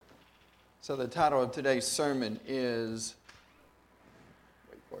So the title of today's sermon is,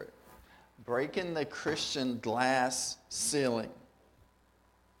 wait for it, Breaking the Christian Glass Ceiling.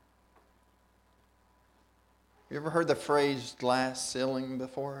 You ever heard the phrase glass ceiling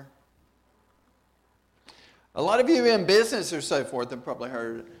before? A lot of you in business or so forth have probably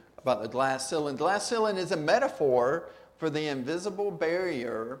heard about the glass ceiling. Glass ceiling is a metaphor for the invisible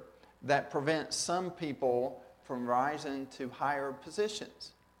barrier that prevents some people from rising to higher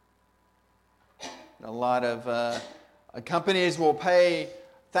positions. A lot of companies will pay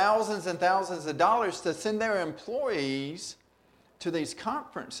thousands and thousands of dollars to send their employees to these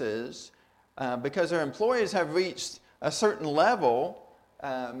conferences because their employees have reached a certain level,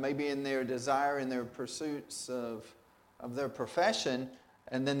 maybe in their desire, in their pursuits of their profession,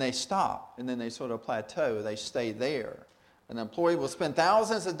 and then they stop, and then they sort of plateau. They stay there. An employee will spend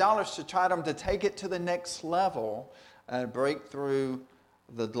thousands of dollars to try them to take it to the next level and break through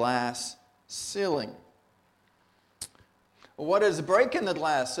the glass ceiling. What is breaking the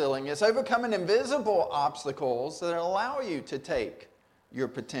glass ceiling? It's overcoming invisible obstacles that allow you to take your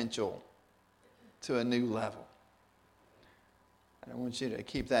potential to a new level. And I want you to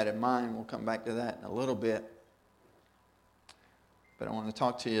keep that in mind. We'll come back to that in a little bit. But I want to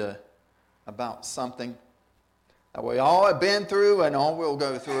talk to you about something that we all have been through and all will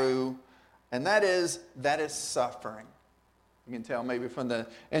go through, and that is suffering. You can tell maybe from the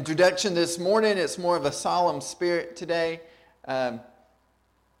introduction this morning, it's more of a solemn spirit today. But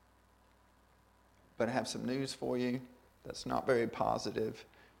I have some news for you that's not very positive.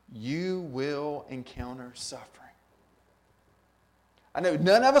 You will encounter suffering. I know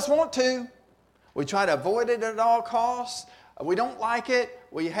none of us want to. We try to avoid it at all costs. We don't like it.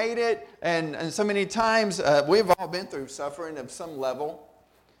 We hate it. And so many times we've all been through suffering of some level.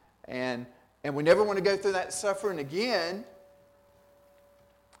 And we never want to go through that suffering again.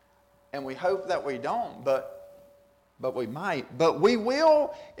 And we hope that we don't, but we might. But we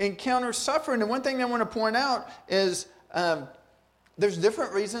will encounter suffering. And one thing I want to point out is there's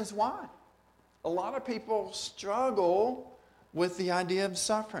different reasons why. A lot of people struggle with the idea of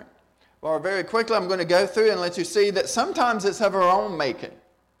suffering. Well, very quickly I'm going to go through and let you see that sometimes it's of our own making.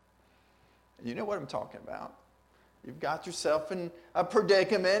 You know what I'm talking about. You've got yourself in a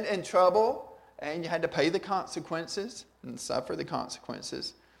predicament, in trouble, and you had to pay the consequences and suffer the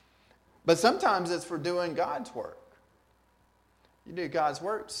consequences. But sometimes it's for doing God's work. You do God's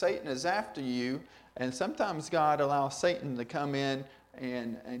work, Satan is after you, and sometimes God allows Satan to come in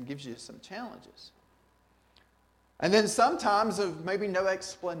and gives you some challenges. And then sometimes of maybe no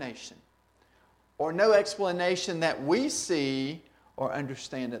explanation, or no explanation that we see or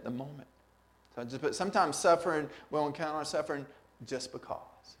understand at the moment. But sometimes suffering, we'll encounter suffering just because.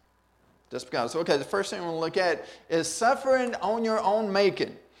 Just because. Okay, the first thing I want to look at is suffering on your own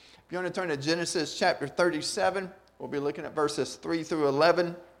making. If you want to turn to Genesis chapter 37, we'll be looking at verses 3 through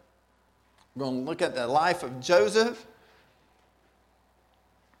 11. We're going to look at the life of Joseph.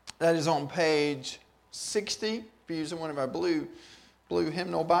 That is on page 60, if you're using one of our blue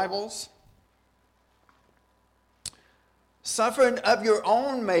hymnal Bibles. Suffering of your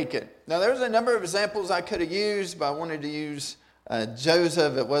own making. Now, there's a number of examples I could have used, but I wanted to use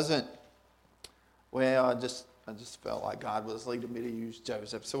Joseph. It wasn't, well, I just felt like God was leading me to use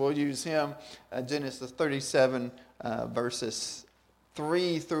Joseph. So we'll use him, Genesis 37, verses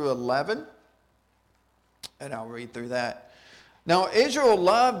 3 through 11. And I'll read through that. Now, Israel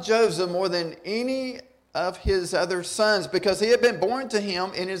loved Joseph more than any of his other sons because he had been born to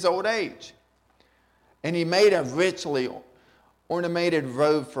him in his old age. And he made a richly ornamented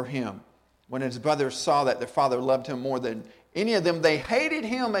robe for him. When his brothers saw that their father loved him more than any of them, they hated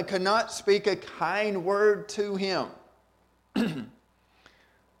him and could not speak a kind word to him.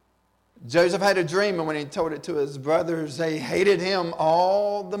 Joseph had a dream, and when he told it to his brothers, they hated him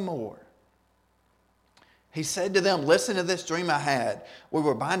all the more. He said to them, "Listen to this dream I had. We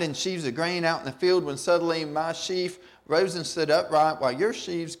were binding sheaves of grain out in the field when suddenly my sheaf rose and stood upright while your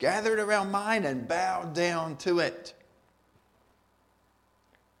sheaves gathered around mine and bowed down to it."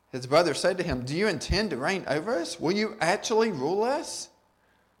 His brother said to him, "Do you intend to reign over us? Will you actually rule us?"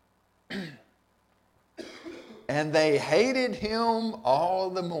 And they hated him all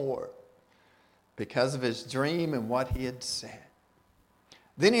the more because of his dream and what he had said.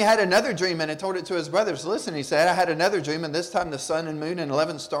 Then he had another dream and he told it to his brothers. "Listen," he said, "I had another dream, and this time the sun and moon and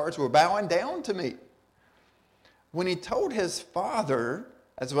 11 stars were bowing down to me." When he told his father,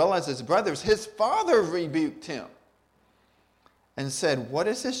 as well as his brothers, his father rebuked him and said, "What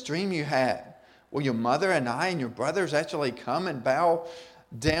is this dream you had? Will your mother and I and your brothers actually come and bow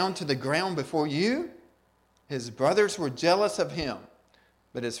down to the ground before you?" His brothers were jealous of him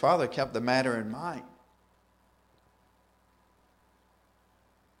But his father kept the matter in mind.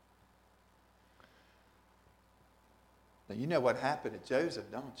 Now, you know what happened to Joseph,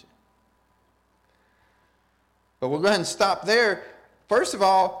 don't you? But we'll go ahead and stop there. First of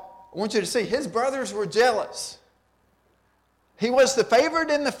all, I want you to see his brothers were jealous. He was the favorite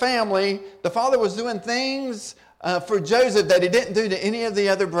in the family. The father was doing things for Joseph that he didn't do to any of the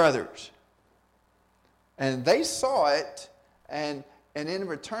other brothers. And they saw it, and in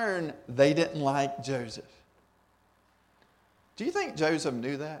return, they didn't like Joseph. Do you think Joseph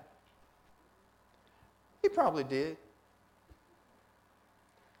knew that? He probably did.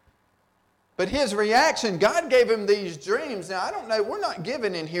 But his reaction, God gave him these dreams. Now, I don't know, we're not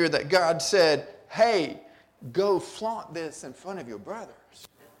given in here that God said, hey, go flaunt this in front of your brothers.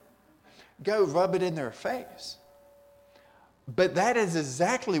 Go rub it in their face. But that is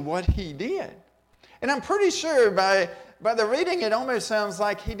exactly what he did. And I'm pretty sure by the reading, it almost sounds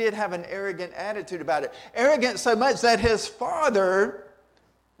like he did have an arrogant attitude about it. Arrogant so much that his father,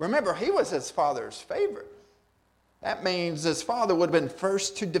 remember, he was his father's favorite. That means his father would have been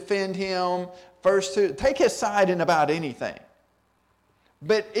first to defend him, first to take his side in about anything.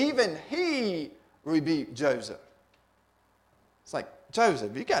 But even he rebuked Joseph. It's like,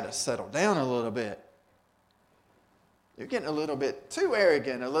 Joseph, you got to settle down a little bit. You're getting a little bit too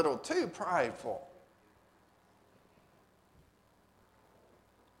arrogant, a little too prideful.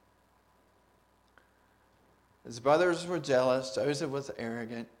 His brothers were jealous. Joseph was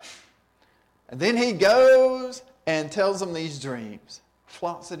arrogant. And then he goes and tells them these dreams.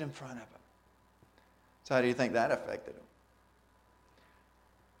 Flaunts it in front of them. So how do you think that affected them?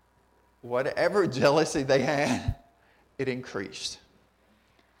 Whatever jealousy they had, it increased.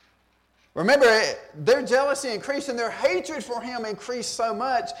 Remember, their jealousy increased and their hatred for him increased so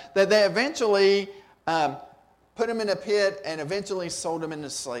much that they eventually put him in a pit and eventually sold him into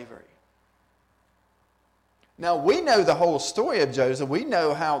slavery. Now, we know the whole story of Joseph. We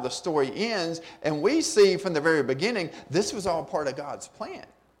know how the story ends. And we see from the very beginning, this was all part of God's plan.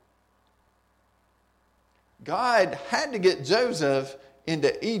 God had to get Joseph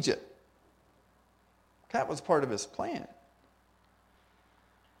into Egypt. That was part of his plan.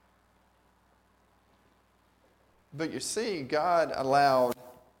 But you see, God allowed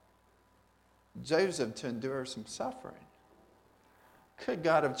Joseph to endure some suffering. Could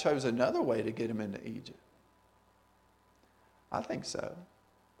God have chosen another way to get him into Egypt? I think so.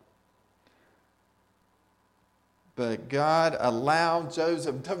 But God allowed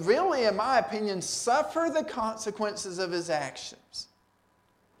Joseph to really, in my opinion, suffer the consequences of his actions.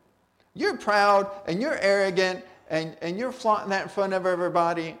 You're proud and you're arrogant and you're flaunting that in front of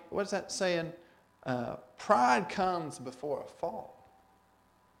everybody. What's that saying? Pride comes before a fall.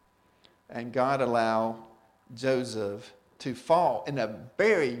 And God allowed Joseph to fall in a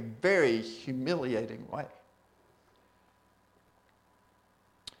very, very humiliating way.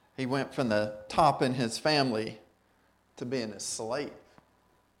 He went from the top in his family to being a slave.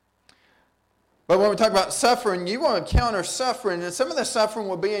 But when we talk about suffering, you want to counter suffering, and some of the suffering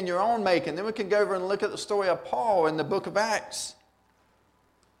will be in your own making. Then we can go over and look at the story of Paul in the book of Acts.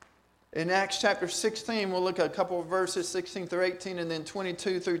 In Acts chapter 16, we'll look at a couple of verses, 16 through 18, and then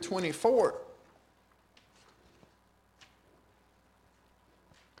 22 through 24.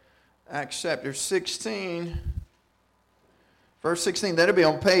 Acts chapter 16, verse 16, that'll be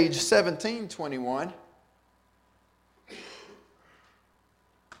on page 1721.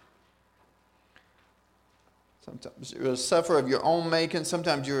 Sometimes you're a sufferer of your own making.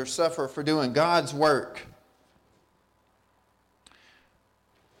 Sometimes you're a sufferer for doing God's work.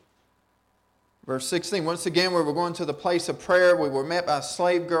 Verse 16, once again, we were going to the place of prayer. We were met by a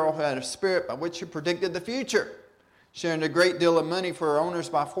slave girl who had a spirit by which she predicted the future. She earned a great deal of money for her owners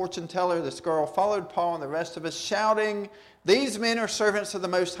by fortune teller. This girl followed Paul and the rest of us, shouting, "These men are servants of the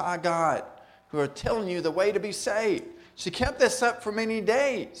Most High God, who are telling you the way to be saved." She kept this up for many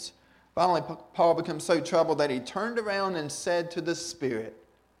days. Finally, Paul becomes so troubled that he turned around and said to the spirit,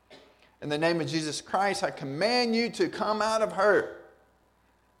 "In the name of Jesus Christ, I command you to come out of her."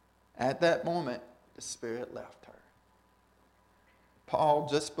 At that moment, the spirit left her. Paul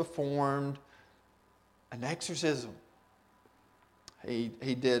just performed an exorcism. He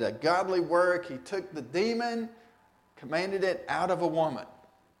did a godly work. He took the demon, commanded it out of a woman.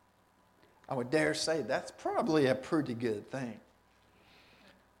 I would dare say that's probably a pretty good thing.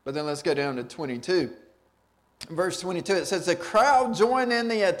 But then let's go down to 22. In verse 22, it says, the crowd joined in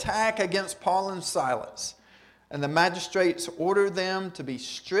the attack against Paul and Silas, and the magistrates ordered them to be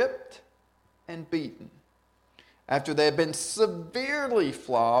stripped and beaten. After they had been severely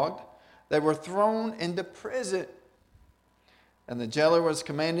flogged, they were thrown into prison. and the jailer was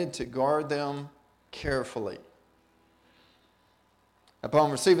commanded to guard them carefully. Upon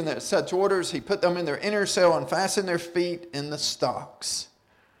receiving such orders, he put them in their inner cell and fastened their feet in the stocks.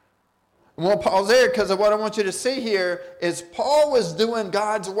 And we'll pause there because of what I want you to see here is Paul was doing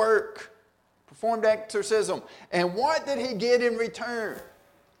God's work, performed exorcism. And what did he get in return?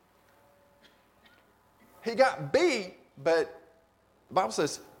 He got beat, but the Bible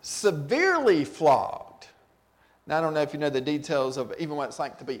says severely flogged. Now, I don't know if you know the details of even what it's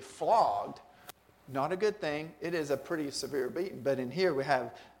like to be flogged. Not a good thing. It is a pretty severe beating. But in here we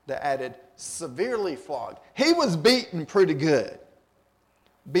have the added severely flogged. He was beaten pretty good.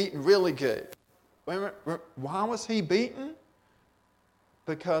 Beaten really good. Why was he beaten?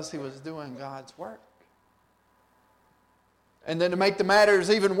 Because he was doing God's work. And then to make the matters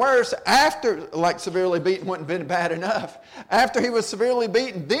even worse, after, like severely beaten wouldn't have been bad enough. After he was severely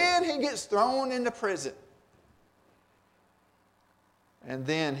beaten, then he gets thrown into prison. And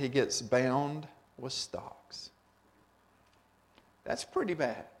then he gets bound with stocks. That's pretty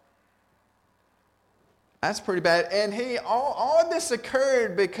bad. That's pretty bad. And all this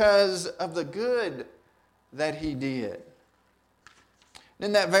occurred because of the good that he did.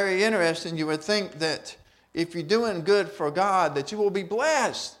 Isn't that very interesting? You would think that if you're doing good for God, that you will be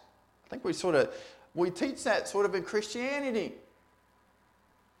blessed. I think we teach that sort of in Christianity.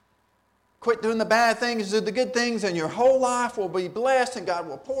 Quit doing the bad things, do the good things, and your whole life will be blessed, and God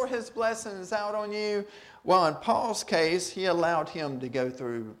will pour His blessings out on you. Well, in Paul's case, He allowed him to go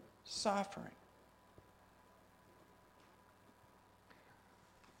through suffering.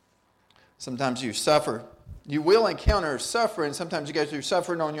 Sometimes you suffer. You will encounter suffering. Sometimes you go through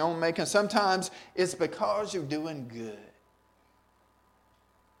suffering on your own making. Sometimes it's because you're doing good.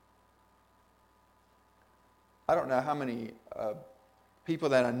 I don't know how many people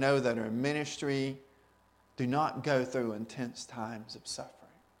that I know that are in ministry do not go through intense times of suffering.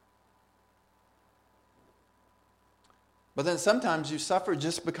 But then sometimes you suffer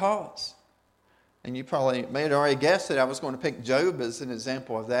just because. And you probably may have already guessed that I was going to pick Job as an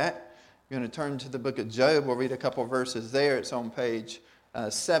example of that. You're going to turn to the book of Job. We'll read a couple of verses there. It's on page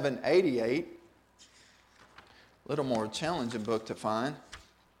 788. A little more challenging book to find.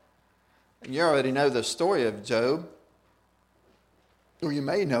 And you already know the story of Job. Or you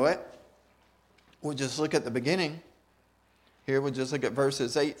may know it. We'll just look at the beginning. Here we'll just look at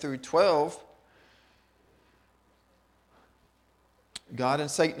verses 8 through 12. God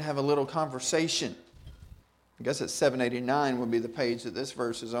and Satan have a little conversation. I guess it's 789 would be the page that this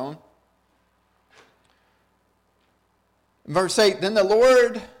verse is on. Verse 8, then the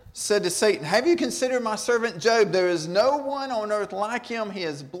Lord said to Satan, have you considered my servant Job? There is no one on earth like him. He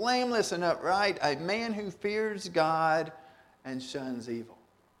is blameless and upright, a man who fears God and shuns evil.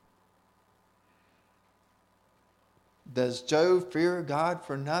 Does Job fear God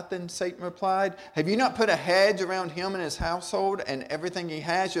for nothing? Satan replied. Have you not put a hedge around him and his household and everything he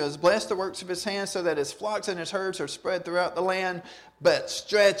has? You have blessed the works of his hands so that his flocks and his herds are spread throughout the land. But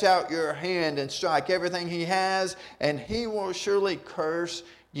stretch out your hand and strike everything he has, and he will surely curse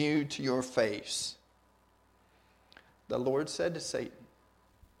you to your face. The Lord said to Satan,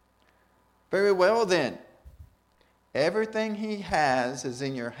 very well then, everything he has is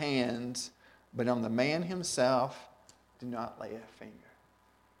in your hands, but on the man himself, do not lay a finger.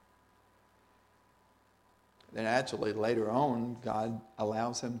 Then actually later on, God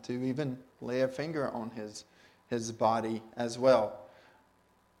allows him to even lay a finger on his body as well.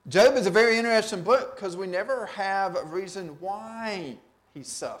 Job is a very interesting book because we never have a reason why he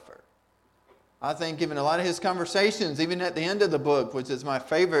suffered. I think even a lot of his conversations, even at the end of the book, which is my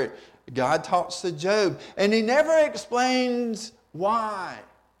favorite, God talks to Job and he never explains why.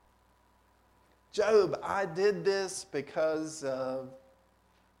 Job, I did this because of...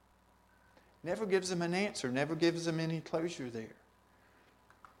 Never gives him an answer, never gives him any closure there.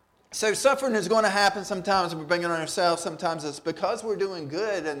 So suffering is going to happen sometimes. We bring it on ourselves. Sometimes it's because we're doing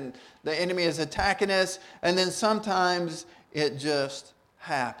good and the enemy is attacking us. And then sometimes it just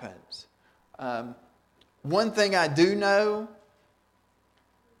happens. One thing I do know,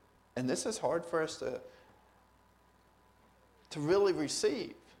 and this is hard for us to really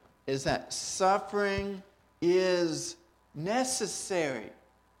receive, is that suffering is necessary.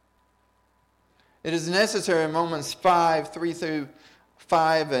 It is necessary in Romans 5, 3 through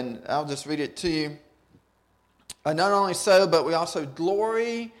 5, and I'll just read it to you. Not only so, but we also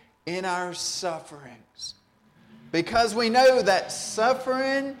glory in our sufferings, because we know that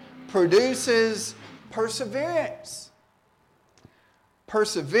suffering produces perseverance.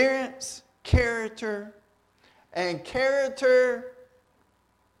 Perseverance, character, and character,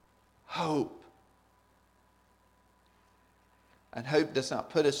 hope. And hope does not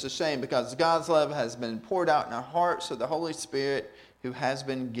put us to shame, because God's love has been poured out in our hearts through the Holy Spirit who has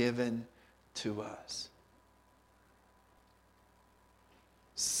been given to us.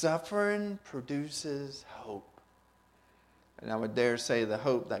 Suffering produces hope. And I would dare say the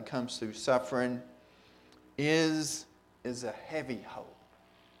hope that comes through suffering is a heavy hope.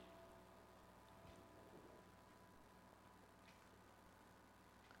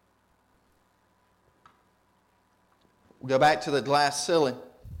 We'll go back to the glass ceiling.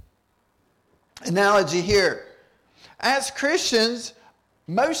 Analogy here. As Christians,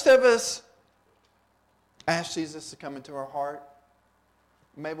 most of us ask Jesus to come into our heart.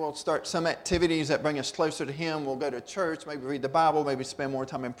 Maybe we'll start some activities that bring us closer to Him. We'll go to church, maybe read the Bible, maybe spend more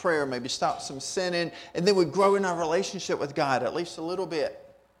time in prayer, maybe stop some sinning, and then we grow in our relationship with God at least a little bit.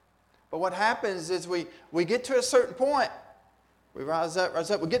 But what happens is we get to a certain point. We rise up.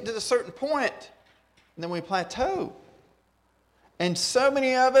 We get to a certain point, and then we plateau. And so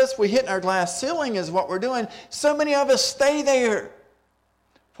many of us, we hit our glass ceiling is what we're doing. So many of us stay there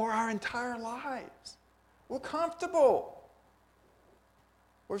for our entire lives. We're comfortable.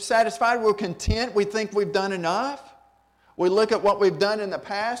 We're satisfied. We're content. We think we've done enough. We look at what we've done in the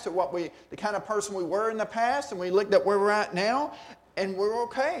past, or the kind of person we were in the past, and we look at where we're at now, and we're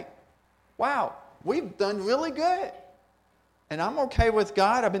okay. Wow, we've done really good. And I'm okay with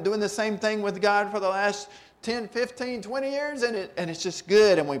God. I've been doing the same thing with God for the last 10, 15, 20 years, and it's just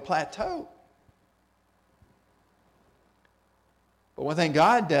good, and we plateau. But one thing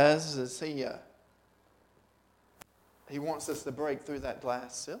God does is He wants us to break through that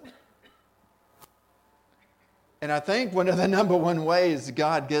glass ceiling. And I think one of the number one ways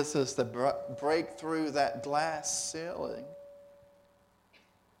God gets us to break through that glass ceiling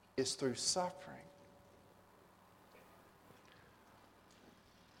is through suffering.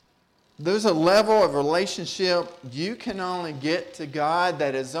 There's a level of relationship you can only get to God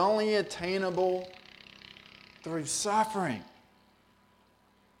that is only attainable through suffering.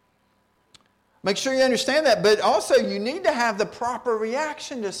 Make sure you understand that, but also you need to have the proper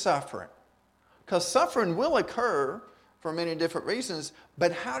reaction to suffering. Because suffering will occur for many different reasons,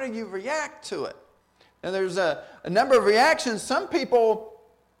 but how do you react to it? And there's a number of reactions. Some people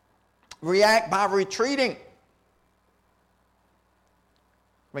react by retreating.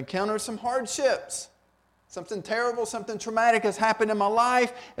 I've encountered some hardships. Something terrible, something traumatic has happened in my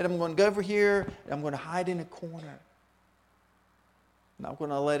life, and I'm going to go over here, and I'm going to hide in a corner. Not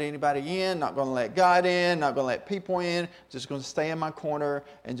going to let anybody in, not going to let God in, not going to let people in, just going to stay in my corner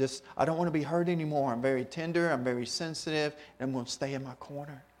and I don't want to be hurt anymore. I'm very tender, I'm very sensitive, and I'm going to stay in my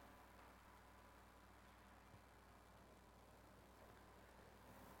corner.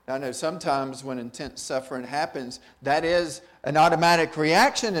 I know sometimes when intense suffering happens, that is an automatic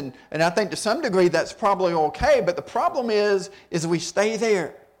reaction, and I think to some degree that's probably okay, but the problem is we stay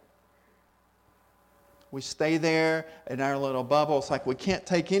there. We stay there in our little bubble. It's like we can't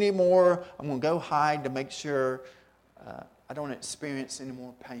take any more. I'm going to go hide to make sure I don't experience any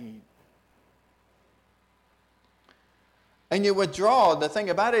more pain. And you withdraw. The thing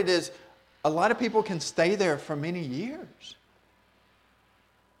about it is a lot of people can stay there for many years.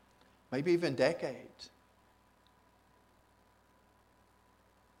 Maybe even decades.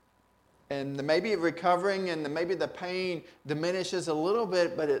 And maybe recovering and maybe the pain diminishes a little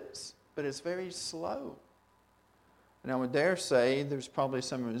bit, but it's very slow. And I would dare say there's probably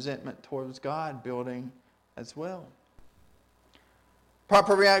some resentment towards God building as well.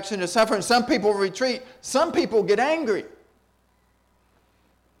 Proper reaction to suffering. Some people retreat. Some people get angry.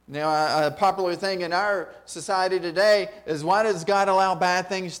 Now, a popular thing in our society today is, why does God allow bad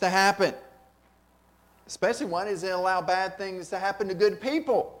things to happen? Especially, why does He allow bad things to happen to good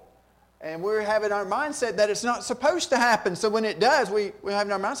people? And we're having our mindset that it's not supposed to happen. So when it does, we're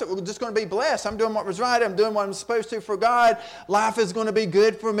having our mindset, we're just going to be blessed. I'm doing what was right. I'm doing what I'm supposed to for God. Life is going to be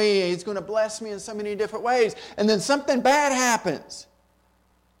good for me. He's going to bless me in so many different ways. And then something bad happens.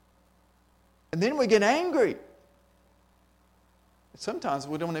 And then we get angry. Sometimes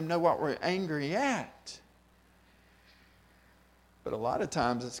we don't even know what we're angry at. But a lot of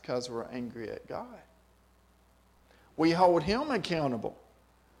times it's because we're angry at God. We hold Him accountable.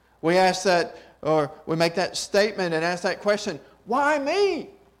 We ask that, or we make that statement and ask that question, why me?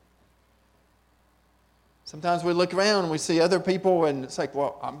 Sometimes we look around and we see other people and it's like,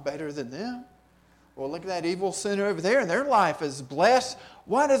 well, I'm better than them. Well, look at that evil sinner over there and their life is blessed.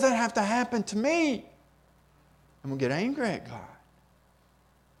 Why does that have to happen to me? And we'll get angry at God.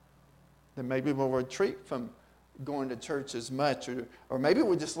 Then maybe we'll retreat from going to church as much, or maybe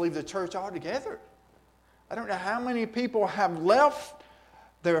we'll just leave the church altogether. I don't know how many people have left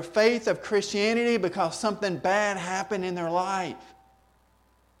their faith of Christianity because something bad happened in their life.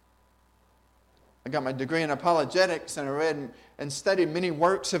 I got my degree in apologetics, and I read and studied many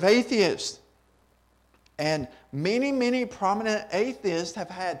works of atheists. And many, many prominent atheists have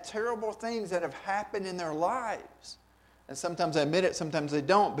had terrible things that have happened in their lives. And sometimes they admit it, sometimes they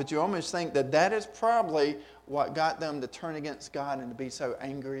don't. But you almost think that that is probably what got them to turn against God and to be so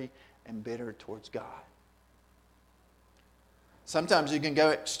angry and bitter towards God. Sometimes you can go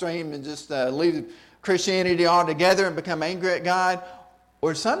extreme and just leave Christianity altogether and become angry at God.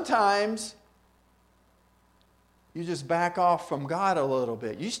 Or sometimes you just back off from God a little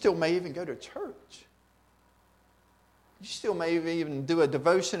bit. You still may even go to church. You still may even do a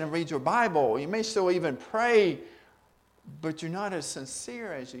devotion and read your Bible. You may still even pray, but you're not as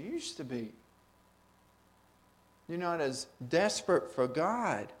sincere as you used to be. You're not as desperate for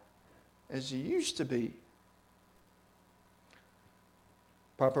God as you used to be.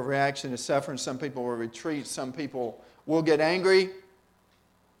 Proper reaction to suffering. Some people will retreat. Some people will get angry.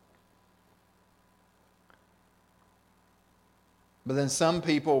 But then some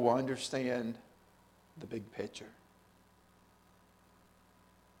people will understand the big picture.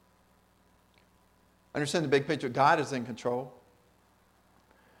 Understand the big picture. God is in control.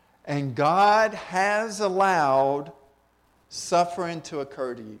 And God has allowed suffering to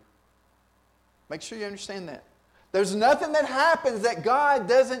occur to you. Make sure you understand that. There's nothing that happens that God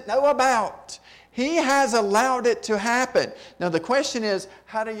doesn't know about. He has allowed it to happen. Now the question is,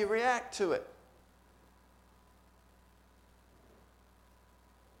 how do you react to it?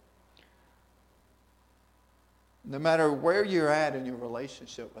 No matter where you're at in your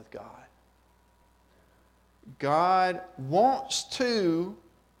relationship with God, God wants to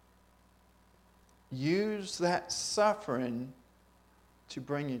use that suffering to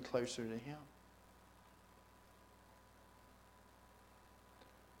bring you closer to Him.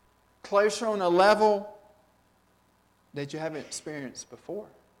 Closer on a level that you haven't experienced before.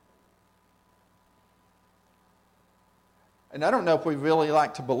 And I don't know if we really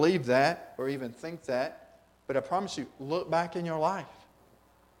like to believe that or even think that, but I promise you, look back in your life.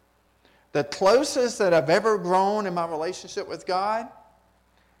 The closest that I've ever grown in my relationship with God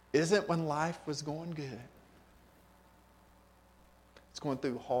isn't when life was going good. It's going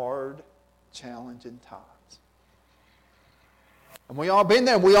through hard, challenging times. And we all been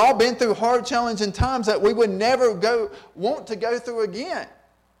there. We all been through hard, challenging times that we would never want to go through again.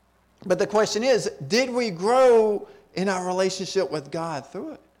 But the question is, did we grow in our relationship with God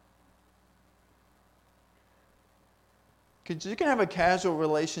through it? Because you can have a casual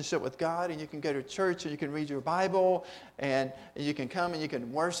relationship with God, and you can go to church, and you can read your Bible, and you can come and you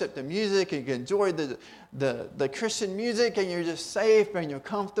can worship the music, and you can enjoy the Christian music, and you're just safe and you're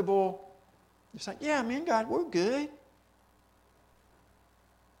comfortable. It's like, yeah, man, God, we're good.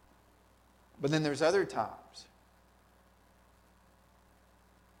 But then there's other times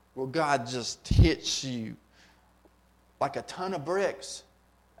where God just hits you like a ton of bricks,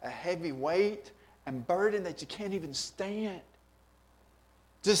 a heavy weight and burden that you can't even stand.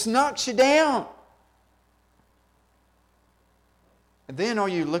 Just knocks you down. And then are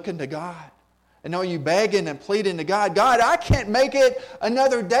you looking to God? And are you begging and pleading to God? God, I can't make it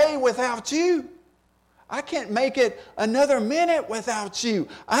another day without you. I can't make it another minute without you.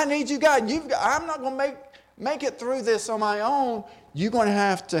 I need you, God. I'm not going to make it through this on my own. You're going to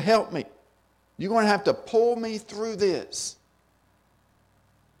have to help me. You're going to have to pull me through this.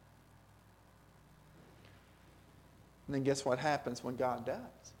 And then guess what happens when God does?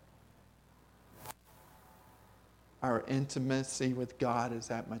 Our intimacy with God is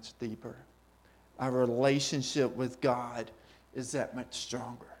that much deeper. Our relationship with God is that much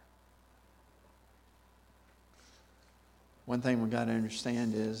stronger. One thing we've got to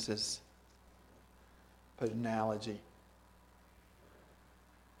understand is put an analogy.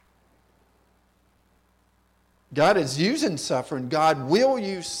 God is using suffering. God will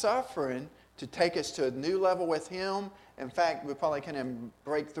use suffering to take us to a new level with Him. In fact, we probably can't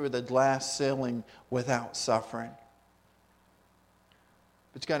break through the glass ceiling without suffering.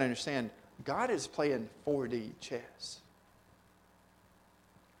 But you got to understand, God is playing 4D chess.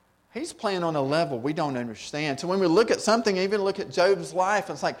 He's playing on a level we don't understand. So when we look at something, even look at Job's life,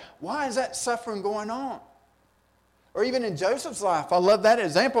 it's like, why is that suffering going on? Or even in Joseph's life. I love that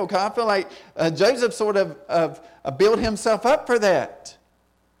example because I feel like Joseph sort of built himself up for that.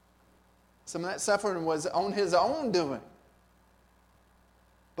 Some of that suffering was on his own doing.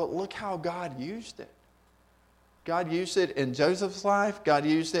 But look how God used it. God used it in Joseph's life. God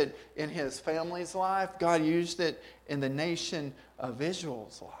used it in his family's life. God used it in the nation of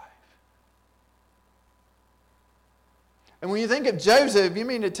Israel's life. And when you think of Joseph, you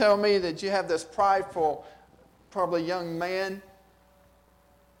mean to tell me that you have this prideful, probably young man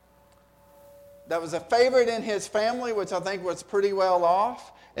that was a favorite in his family, which I think was pretty well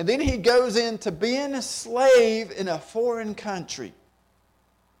off. And then he goes into being a slave in a foreign country.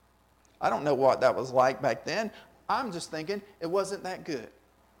 I don't know what that was like back then. I'm just thinking it wasn't that good.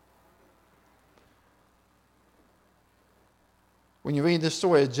 When you read the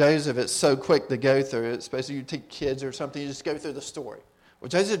story of Joseph, it's so quick to go through it, especially you take kids or something, you just go through the story. Well,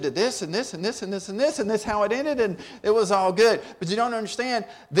 Joseph did this and this and this and this and this, and this how it ended, and it was all good. But you don't understand,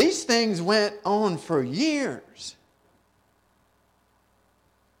 these things went on for years.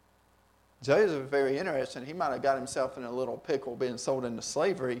 Joseph was very interesting. He might have got himself in a little pickle being sold into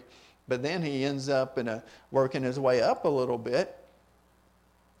slavery, but then he ends up working his way up a little bit.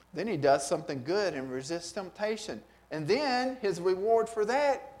 Then he does something good and resists temptation. And then his reward for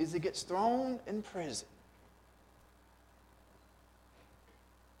that is he gets thrown in prison.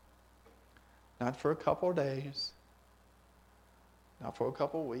 Not for a couple of days, not for a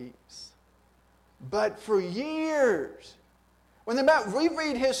couple of weeks, but for years. When we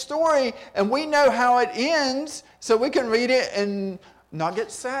read his story and we know how it ends, so we can read it and not get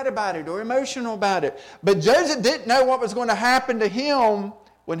sad about it or emotional about it. But Joseph didn't know what was going to happen to him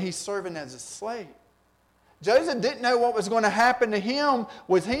when he's serving as a slave. Joseph didn't know what was going to happen to him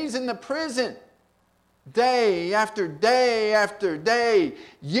when he's in the prison. Day after day after day,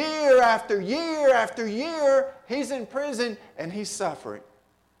 year after year after year, he's in prison and he's suffering.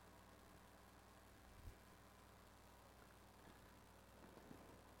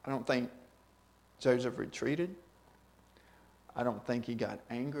 I don't think Joseph retreated. I don't think he got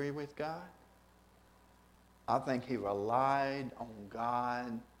angry with God. I think he relied on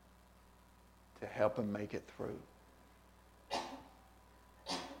God to help him make it through.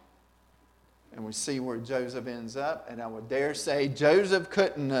 And we see where Joseph ends up. And I would dare say Joseph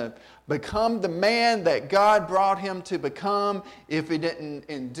couldn't have become the man that God brought him to become if he didn't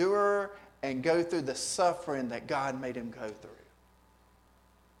endure and go through the suffering that God made him go through.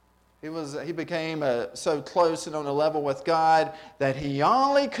 He became so close and on a level with God that he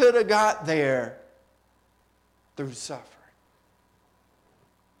only could have got there through suffering.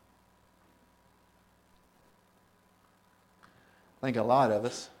 I think a lot of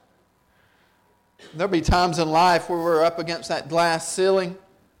us, there'll be times in life where we're up against that glass ceiling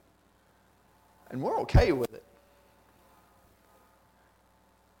and we're okay with it.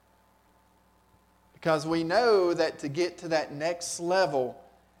 Because we know that to get to that next level,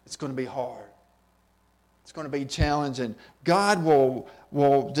 it's going to be hard. It's going to be challenging. God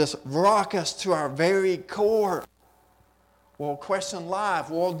will just rock us to our very core. We'll question life.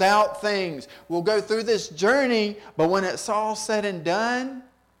 We'll doubt things. We'll go through this journey, but when it's all said and done,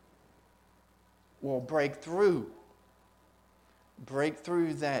 we'll break through. Break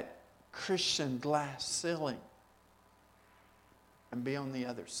through that Christian glass ceiling and be on the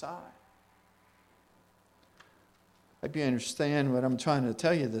other side. I hope you understand what I'm trying to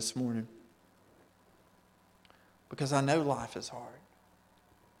tell you this morning. Because I know life is hard.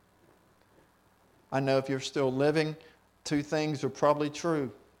 I know if you're still living, two things are probably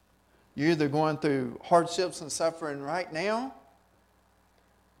true. You're either going through hardships and suffering right now,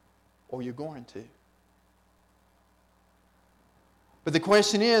 or you're going to. But the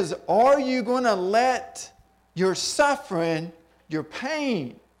question is, are you going to let your suffering, your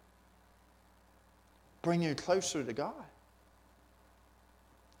pain, bring you closer to God?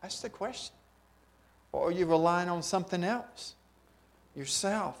 That's the question. Or are you relying on something else?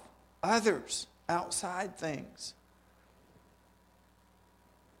 Yourself, others, outside things.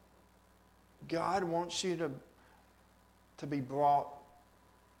 God wants you to be brought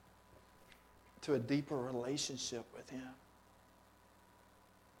to a deeper relationship with Him.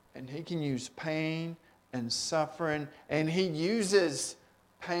 And He can use pain and suffering, and He uses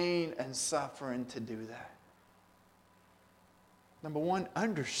pain and suffering to do that. Number one,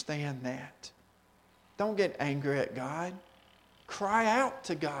 understand that. Don't get angry at God. Cry out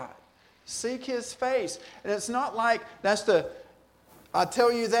to God. Seek His face. And it's not like I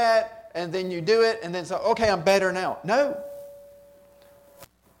tell you that, and then you do it, and then say, okay, I'm better now. No.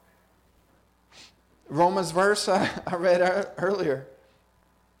 Romans verse I read earlier.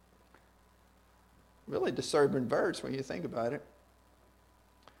 Really disturbing verse when you think about it.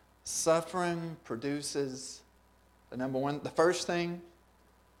 Suffering produces the first thing,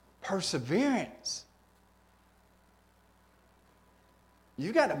 perseverance.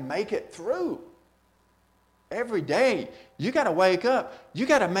 You got to make it through. Every day, you got to wake up. You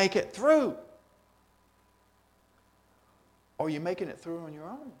got to make it through. Or are you making it through on your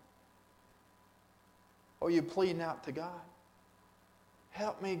own? Or are you pleading out to God?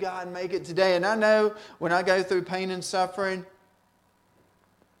 Help me, God, make it today. And I know when I go through pain and suffering,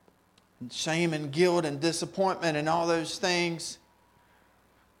 and shame and guilt and disappointment and all those things,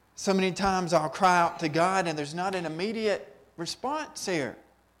 so many times I'll cry out to God and there's not an immediate response here.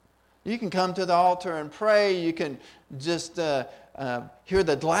 You can come to the altar and pray. You can just hear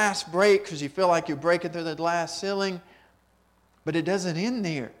the glass break because you feel like you're breaking through the glass ceiling. But it doesn't end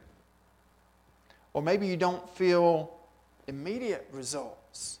there. Or maybe you don't feel immediate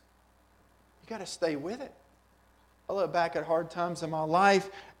results. You got to stay with it. I look back at hard times in my life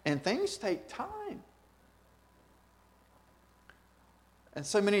and things take time. And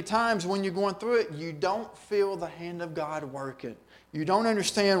so many times when you're going through it, you don't feel the hand of God working. You don't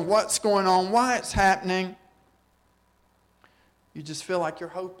understand what's going on, why it's happening. You just feel like you're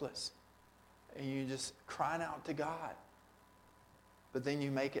hopeless. And you're just crying out to God. But then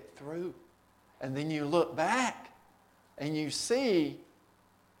you make it through. And then you look back and you see,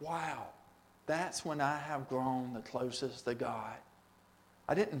 wow, that's when I have grown the closest to God.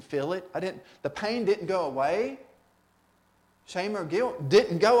 I didn't feel it. The pain didn't go away. Shame or guilt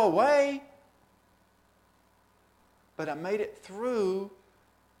didn't go away. But I made it through.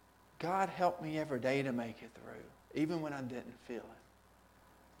 God helped me every day to make it through, even when I didn't feel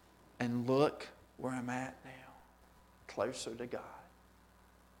it. And look where I'm at now, closer to God.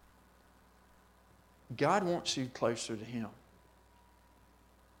 God wants you closer to Him.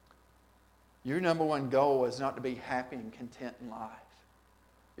 Your number one goal is not to be happy and content in life.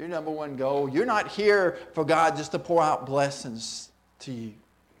 Your number one goal, you're not here for God just to pour out blessings to you.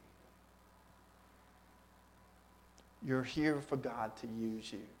 You're here for God to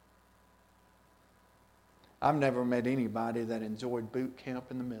use you. I've never met anybody that enjoyed boot camp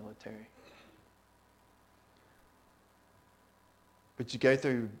in the military. But you go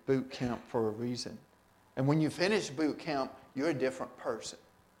through boot camp for a reason. And when you finish boot camp, you're a different person.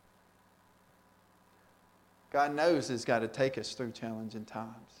 God knows He's got to take us through challenging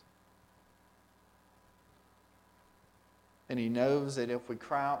times. And He knows that if we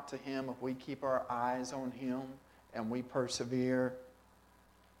cry out to Him, if we keep our eyes on Him and we persevere,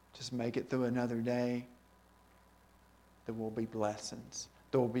 just make it through another day, there will be blessings.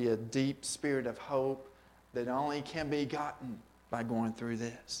 There will be a deep spirit of hope that only can be gotten by going through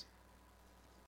this.